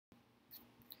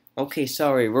Okay,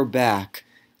 sorry, we're back.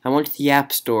 I went to the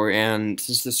App Store and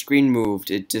since the screen moved,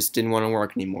 it just didn't want to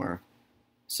work anymore.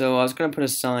 So I was gonna put a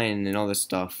sign and all this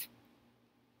stuff.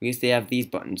 I guess they have these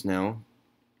buttons now.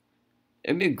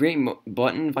 It'd be a great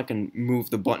button if I can move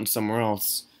the button somewhere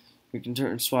else. We can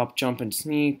turn, swap, jump, and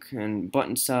sneak, and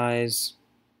button size.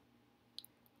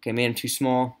 Okay, made them too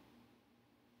small.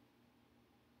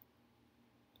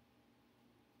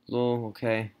 Little,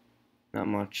 okay, not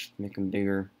much. Make them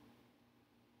bigger.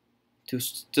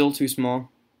 Still too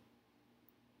small.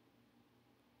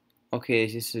 Okay,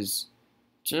 this is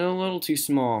just a little too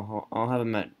small. I'll have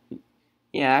them at.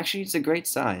 Yeah, actually, it's a great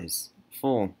size.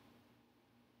 Full.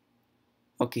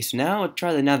 Okay, so now I'll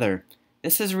try the Nether.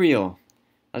 This is real.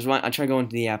 I tried going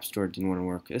to the App Store, it didn't want to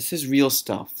work. This is real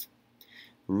stuff.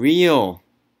 Real,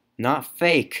 not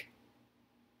fake.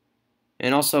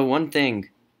 And also one thing.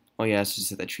 Oh yeah, let's just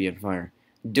set that tree on fire.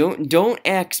 Don't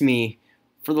ask me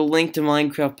for the link to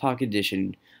Minecraft Pocket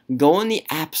Edition. Go in the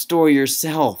App Store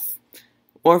yourself.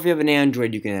 Or if you have an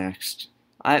Android, you can ask.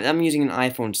 I'm using an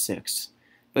iPhone 6.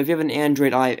 But if you have an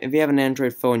Android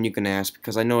phone, you can ask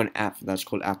because I know an app for that's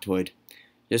called Aptoid.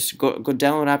 Just go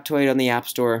download Aptoid on the App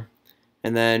Store,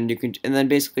 and then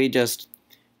basically just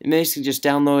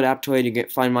download Aptoid. You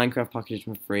find Minecraft Pocket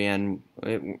Edition for free, and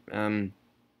this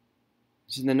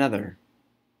is the Nether.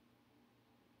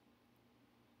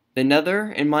 The Nether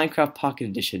and Minecraft Pocket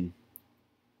Edition.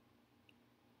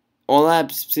 All that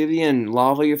obsidian and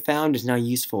lava you found is now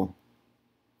useful.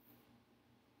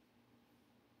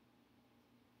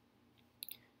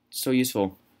 So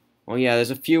useful. Oh yeah,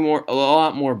 there's a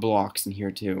lot more blocks in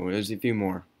here too. There's a few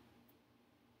more.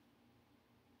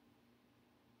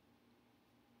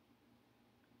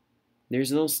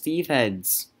 There's little Steve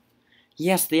heads.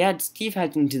 Yes, they add Steve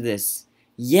heads into this.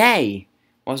 Yay!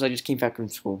 Also, I just came back from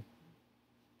school.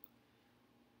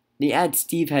 They add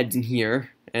Steve heads in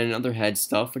here and other head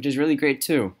stuff, which is really great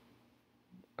too.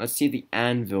 Let's see if the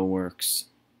anvil works.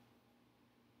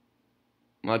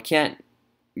 Well, I can't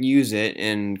use it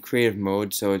in creative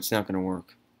mode, so it's not going to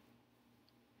work.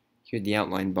 Here's the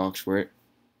outline box for it.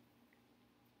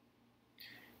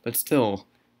 But still,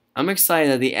 I'm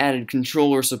excited that they added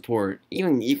controller support. You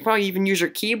can probably even use your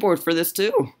keyboard for this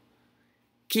too.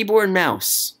 Keyboard and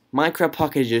mouse. Minecraft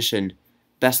Pocket Edition.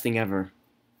 Best thing ever.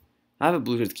 I have a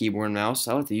Bluetooth keyboard and mouse.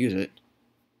 I'll have to use it.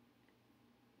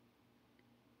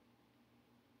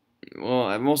 Well,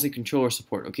 I have mostly controller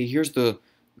support. Okay, here's the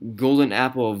golden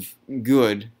apple of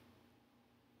good.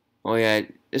 Oh yeah,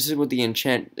 this is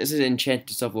enchanted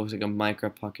stuff looks like a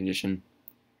Minecraft Pocket Edition.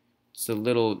 It's a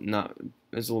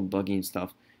little buggy and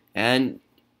stuff. And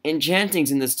enchanting's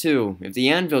in this too. If the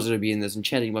anvil's gonna be in this,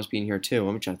 enchanting must be in here too.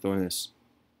 Let me try throwing this.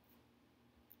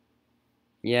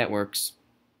 Yeah, it works.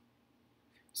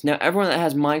 So now everyone that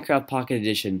has Minecraft Pocket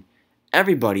Edition,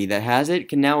 everybody that has it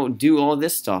can now do all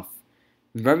this stuff.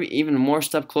 Even more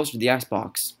stuff closer to the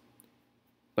Xbox.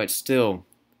 But still,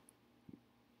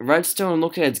 redstone,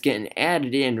 look at it's getting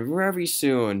added in very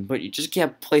soon, but you just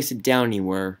can't place it down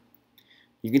anywhere.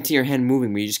 You can see your hand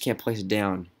moving, but you just can't place it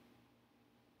down.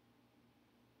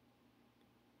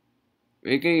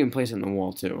 You can even place it on the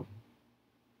wall too.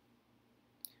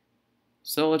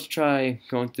 So let's try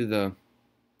going through the.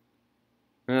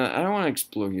 I don't want to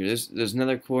explore here. There's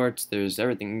nether quartz. There's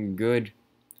everything good.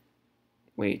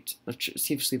 Wait, let's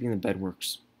see if sleeping in the bed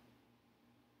works.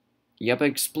 Yep, it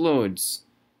explodes,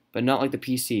 but not like the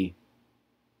PC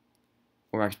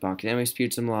or Xbox. Anyway,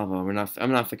 spewed some lava.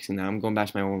 I'm not fixing that. I'm going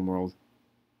back to my own world.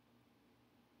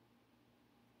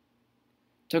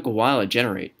 Took a while to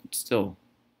generate, but still.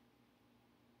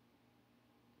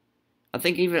 I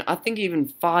think even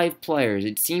 5 players.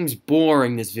 It seems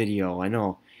boring, this video. I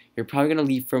know. You're probably gonna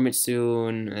leave from it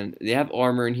soon, and they have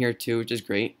armor in here too, which is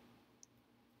great.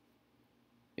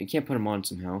 You can't put them on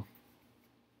somehow.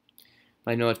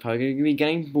 But I know it's probably gonna be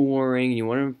getting boring. You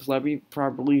want to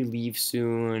probably leave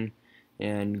soon,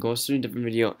 and go to a different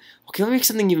video. Okay, let me make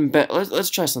something even better. Let's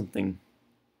try something.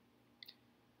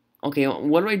 Okay,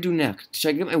 what do I do next? Should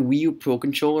I get my Wii U Pro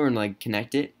controller and like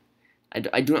connect it?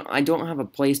 I don't have a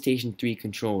PlayStation 3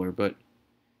 controller, but it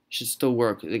should still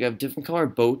work. They have different color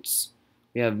boats.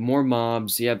 We have more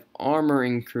mobs. We have armor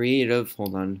in creative.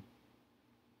 Hold on.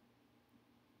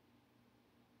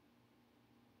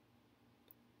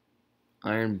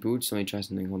 Iron boots. Let me try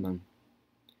something. Hold on.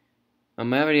 I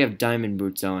already have diamond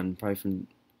boots on. Probably from.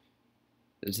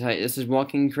 This is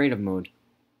walking in creative mode.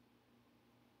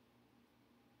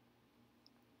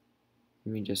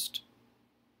 Let me just.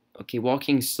 Okay,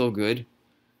 walking's still good.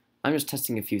 I'm just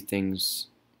testing a few things.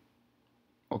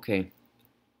 Okay.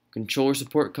 Controller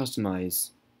support customize.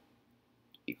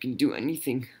 You can do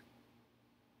anything.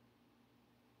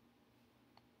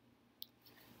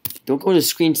 Don't go to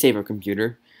screensaver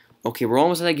computer. Okay, we're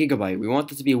almost at a gigabyte. We want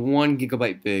this to be 1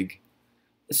 gigabyte big.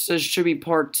 This should be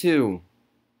part 2.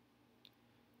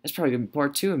 That's probably gonna be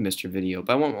part 2 of Mr. Video,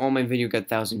 but I want all my video to get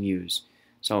 1,000 views.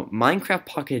 So, Minecraft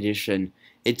Pocket Edition.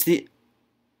 It's the...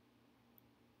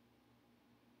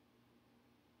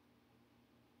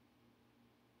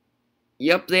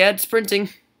 Yep, they add sprinting.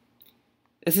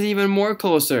 This is even more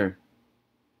closer.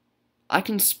 I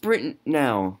can sprint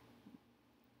now.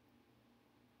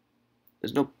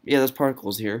 There's no... Yeah, there's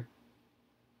particles here.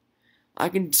 I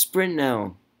can sprint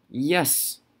now.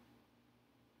 Yes.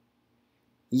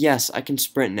 Yes, I can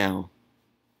sprint now.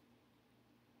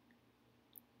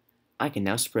 I can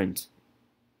now sprint.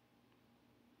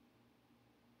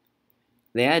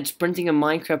 They add sprinting in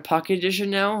Minecraft Pocket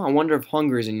Edition now? I wonder if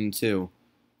hunger is in it too.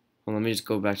 Well, let me just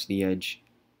go back to the edge.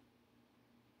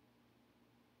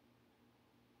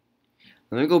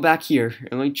 Let me go back here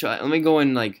and let me go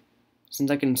in, like, since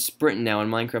I can sprint now in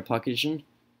Minecraft Pocket Edition.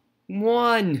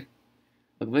 1!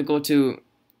 Let me go to...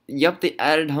 Yep, they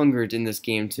added hunger in this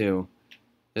game too.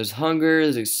 There's hunger,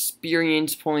 there's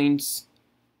experience points.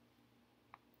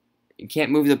 You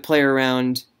can't move the player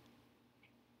around.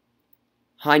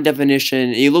 High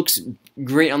definition. It looks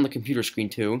great on the computer screen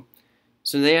too.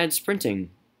 So they add sprinting.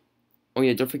 Oh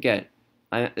yeah, don't forget.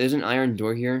 There's an iron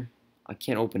door here. I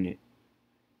can't open it.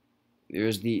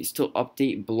 There's the still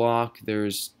update block.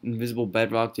 There's invisible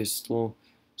bedrock. There's still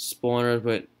spawners,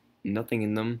 but nothing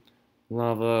in them.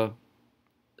 Lava.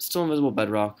 Still invisible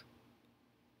bedrock.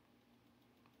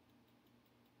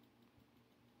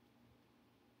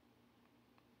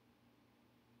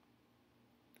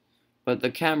 But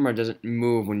the camera doesn't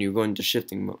move when you go into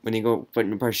shifting mode. When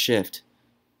you press shift.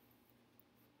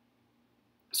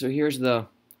 So here's the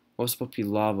what's supposed to be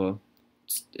lava.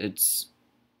 It's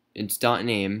dot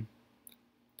name.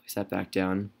 Place that back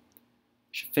down.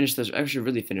 Should finish this. I should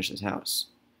really finish this house.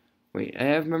 Wait,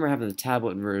 I remember having the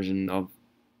tablet version of.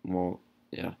 Well,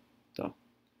 yeah. So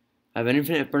I have an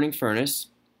infinite burning furnace.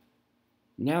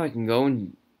 Now I can go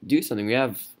and do something. We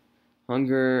have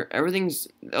hunger. Everything's.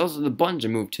 Also, the buttons are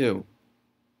moved too.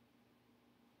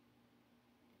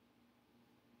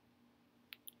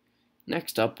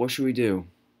 Next up, what should we do?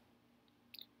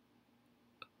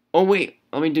 Oh wait,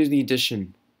 let me do the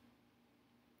addition.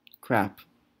 Crap.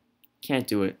 Can't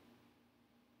do it.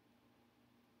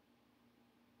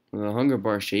 Well, the hunger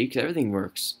bar shakes, everything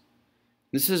works.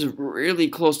 This is really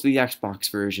close to the Xbox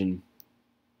version.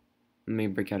 Let me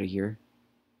break out of here.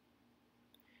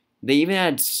 They even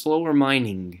add slower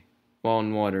mining while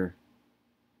in water.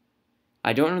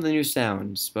 I don't know the new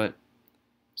sounds, but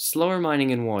slower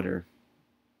mining in water.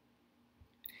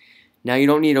 Now you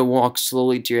don't need to walk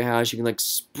slowly to your house. You can like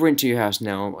sprint to your house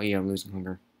now. Oh yeah, I'm losing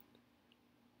hunger.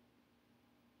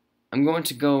 I'm going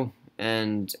to go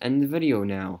and end the video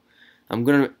now. I'm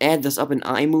going to add this up in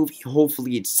iMovie.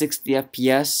 Hopefully it's 60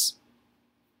 FPS.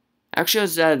 Actually,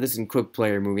 let's add this in Quick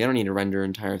Player Movie. I don't need to render the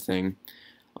entire thing.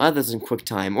 I'll add this in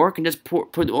QuickTime. Or I can just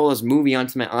put all this movie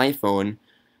onto my iPhone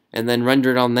and then render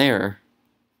it on there.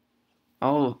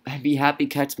 I'll be happy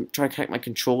try to connect my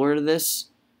controller to this.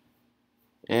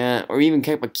 Or even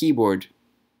connect my keyboard.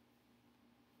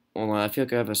 Hold on, I feel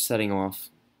like I have a setting off.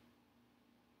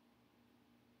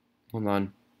 Hold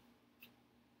on.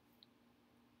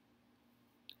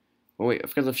 Oh wait, I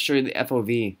forgot to show you the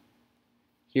FOV.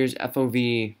 Here's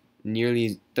FOV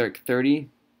nearly 30. You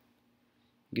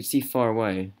can see far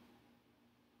away. You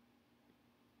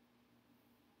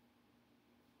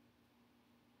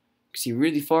can see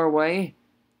really far away,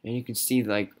 and you can see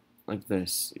like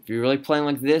this. If you're really playing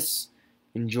like this,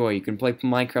 enjoy. You can play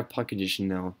Minecraft Pocket Edition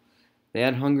now. They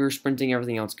add hunger, sprinting,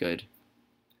 everything else good.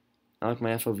 I like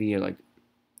my FOV like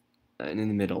in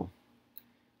the middle.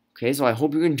 Okay, so I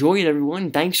hope you enjoyed,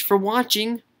 everyone. Thanks for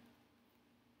watching.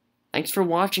 Thanks for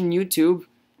watching YouTube.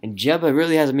 And Jebba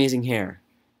really has amazing hair.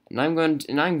 And I'm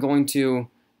going to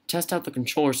test out the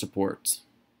controller support.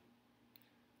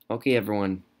 Okay,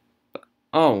 everyone.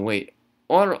 Oh wait,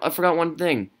 I forgot one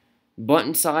thing.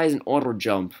 Button size and auto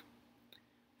jump.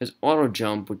 There's auto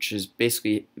jump, which is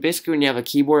basically when you have a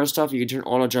keyboard or stuff, you can turn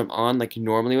auto jump on like you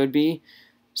normally would be.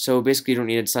 So basically, you don't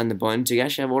need to assign the button. So you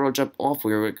actually have auto jump off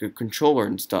with your controller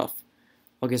and stuff.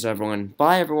 Okay, so everyone,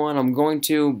 bye everyone. I'm going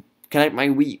to connect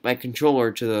my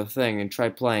controller to the thing and try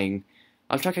playing.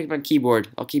 I'll try to connect my keyboard.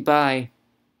 Okay, bye.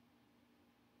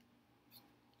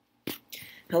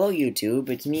 Hello YouTube,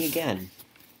 it's me again.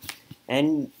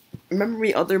 And remember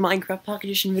the other Minecraft Pocket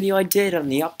Edition video I did on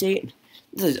the update?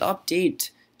 This is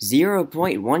update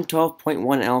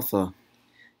 0.112.1 alpha.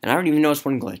 And I don't even notice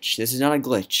one glitch. This is not a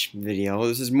glitch video.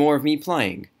 This is more of me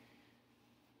playing.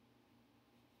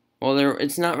 Well,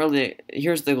 it's not really.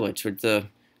 Here's the glitch with the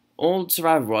old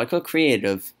survival world. I click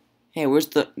creative. Hey, there's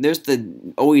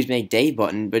the always make day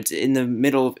button, but it's in the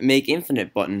middle of make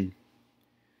infinite button.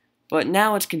 But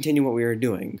now let's continue what we were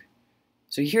doing.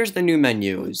 So here's the new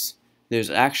menus. There's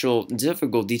actual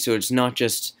difficulty, so it's not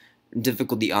just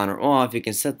difficulty on or off. You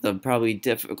can set the probably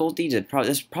difficulty to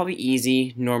that's probably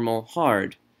easy, normal,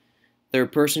 hard.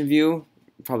 Third person view,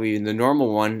 probably the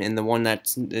normal one, and the one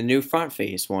that's the new front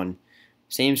face one.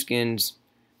 Same skins,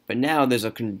 but now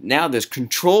there's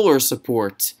controller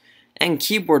support and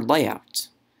keyboard layout.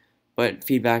 But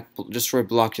feedback destroy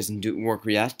block doesn't work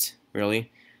yet,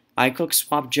 really. I click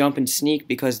swap jump and sneak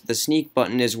because the sneak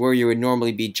button is where you would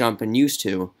normally be jumping used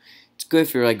to. It's good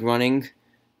if you're like running.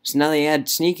 So now they add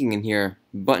sneaking in here.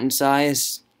 Button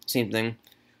size, same thing.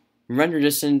 Render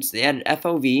distance, they added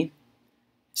FOV.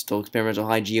 Still experimental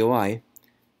high GUI.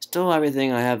 Still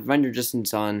everything. I have render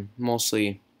distance on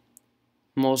mostly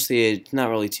it's not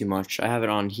really too much. I have it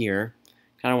on here.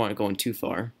 I don't want it going too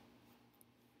far.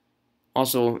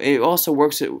 Also, it also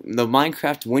works at the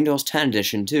Minecraft Windows 10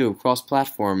 edition too,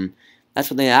 cross-platform. That's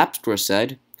what the App Store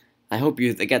said. I hope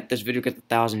this video gets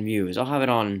 1,000 views. I'll have it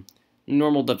on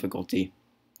normal difficulty.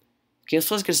 Okay,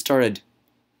 so let's get started.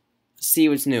 Let's see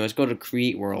what's new. Let's go to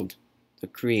Create World. The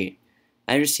Create.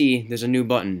 As you see, there's a new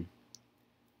button.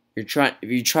 If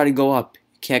you try to go up,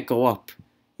 you can't go up.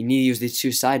 You need to use these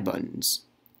two side buttons.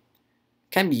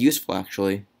 Can be useful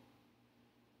actually.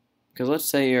 Because let's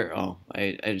say you're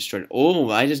I destroyed. Oh,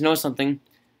 I just noticed something.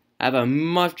 I have a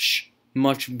much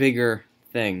bigger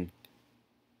thing.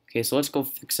 Okay, so let's go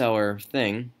fix our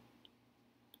thing.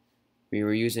 We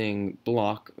were using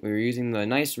block. We were using the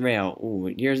nice rail. Oh,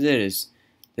 here's it is.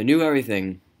 The new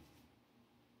everything.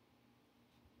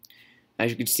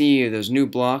 As you can see, there's new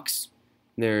blocks.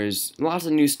 There's lots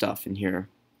of new stuff in here.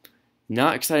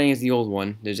 Not exciting as the old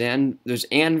one. There's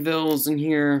anvils in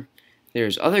here.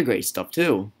 There's other great stuff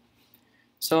too.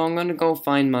 So I'm gonna go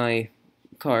find my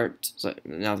cart.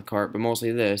 Not the cart, but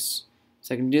mostly this.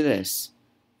 So I can do this.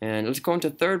 And let's go into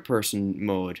third person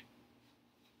mode.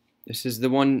 This is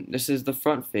the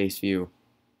front face view.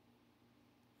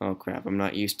 Oh crap, I'm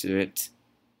not used to it.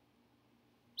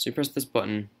 So you press this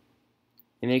button.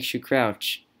 It makes you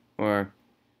crouch. Or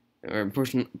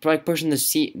pushing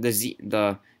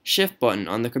the shift button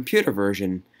on the computer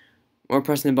version. Or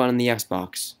pressing the button on the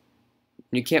Xbox.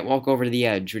 You can't walk over to the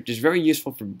edge, which is very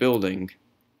useful for building.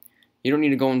 You don't need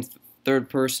to go in third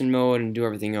person mode and do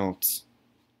everything else.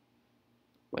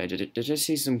 Wait, did I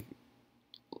see some...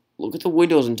 Look at the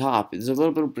windows on top. There's a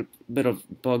little bit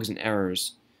of bugs and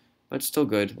errors. But it's still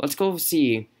good. Let's go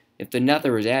see if the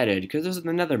nether is added, because those are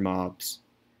the nether mobs.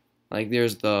 Like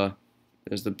there's the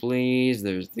blaze,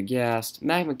 there's the ghast.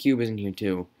 Magma cube is in here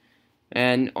too.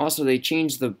 And also they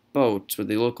changed the boats, what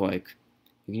they look like.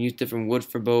 You can use different wood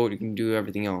for boat, you can do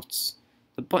everything else.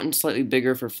 The button's slightly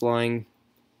bigger for flying.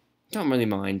 Don't really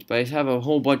mind, but I have a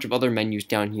whole bunch of other menus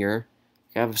down here.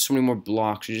 I have so many more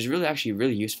blocks, which is actually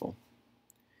really useful.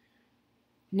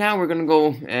 Now we're gonna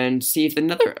go and see if the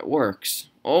nether works.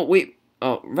 Oh wait,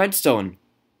 oh, redstone.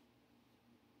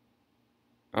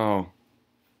 Oh.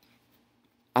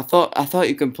 I thought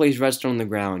you could place redstone on the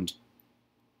ground.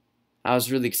 I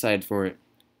was really excited for it.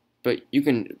 But you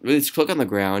can really just click on the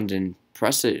ground and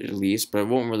press it at least, but it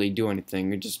won't really do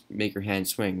anything. It just make your hand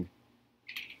swing.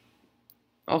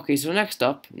 Okay, so next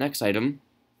item.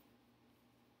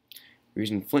 We're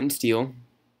using flint and steel.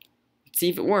 Let's see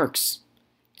if it works.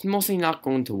 It's mostly not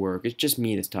going to work. It's just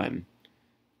me this time.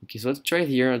 Okay, so let's try it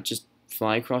here. Let's just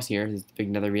fly across here. This is the big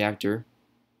nether reactor.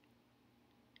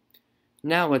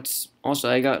 Now let's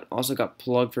I also got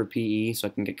plug for PE so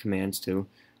I can get commands too.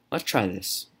 Let's try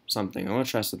this. I want to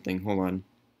try something. Hold on.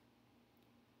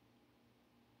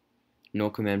 No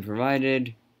command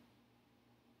provided.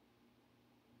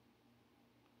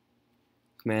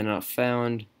 Command not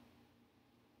found.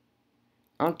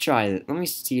 I'll try it. Let me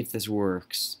see if this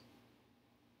works.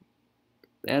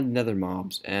 Add nether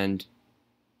mobs and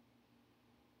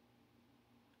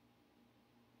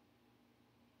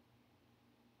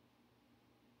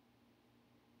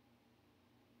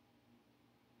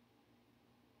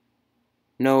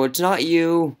no, it's not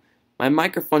you. My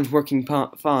microphone's working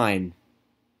fine.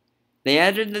 They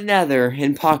added the nether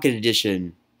in Pocket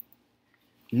Edition.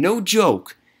 No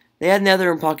joke. They added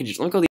nether in Pocket Edition. Look at